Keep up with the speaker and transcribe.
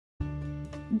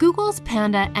Google's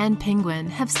Panda and Penguin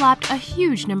have slapped a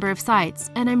huge number of sites,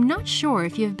 and I'm not sure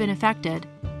if you have been affected.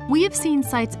 We have seen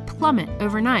sites plummet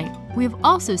overnight. We have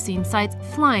also seen sites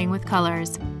flying with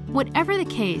colors. Whatever the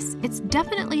case, it's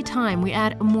definitely time we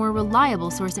add a more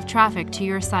reliable source of traffic to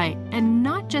your site, and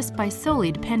not just by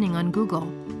solely depending on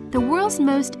Google. The world's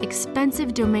most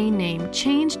expensive domain name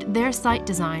changed their site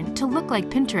design to look like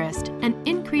Pinterest and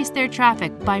increased their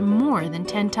traffic by more than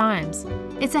 10 times.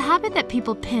 It's a habit that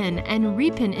people pin and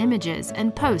repin images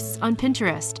and posts on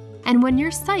Pinterest. And when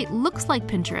your site looks like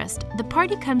Pinterest, the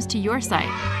party comes to your site.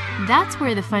 That's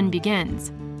where the fun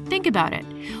begins. Think about it.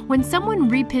 When someone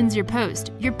repins your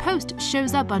post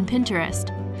shows up on Pinterest.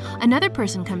 Another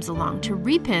person comes along to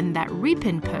repin that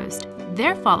repin post.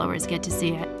 Their followers get to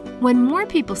see it. When more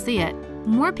people see it,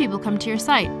 more people come to your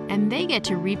site, and they get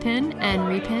to repin and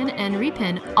repin and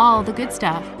repin all the good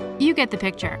stuff. You get the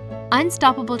picture.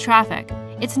 Unstoppable traffic.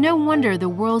 It's no wonder the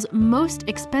world's most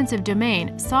expensive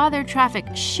domain saw their traffic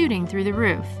shooting through the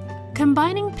roof.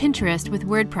 Combining Pinterest with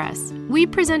WordPress, we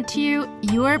present to you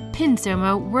your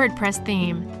Pinsomo WordPress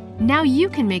theme. Now you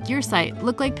can make your site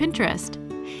look like Pinterest.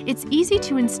 It's easy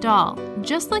to install.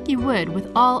 Just like you would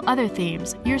with all other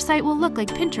themes, your site will look like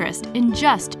Pinterest in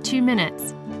just 2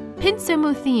 minutes.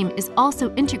 Pinsomo theme is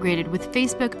also integrated with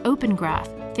Facebook Open Graph,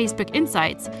 Facebook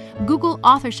Insights, Google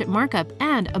Authorship Markup,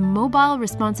 and a mobile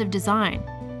responsive design.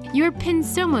 Your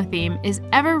Pinsomo theme is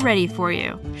ever ready for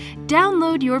you.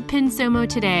 Download your Pinsomo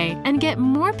today and get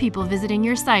more people visiting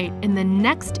your site in the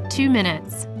next 2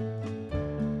 minutes.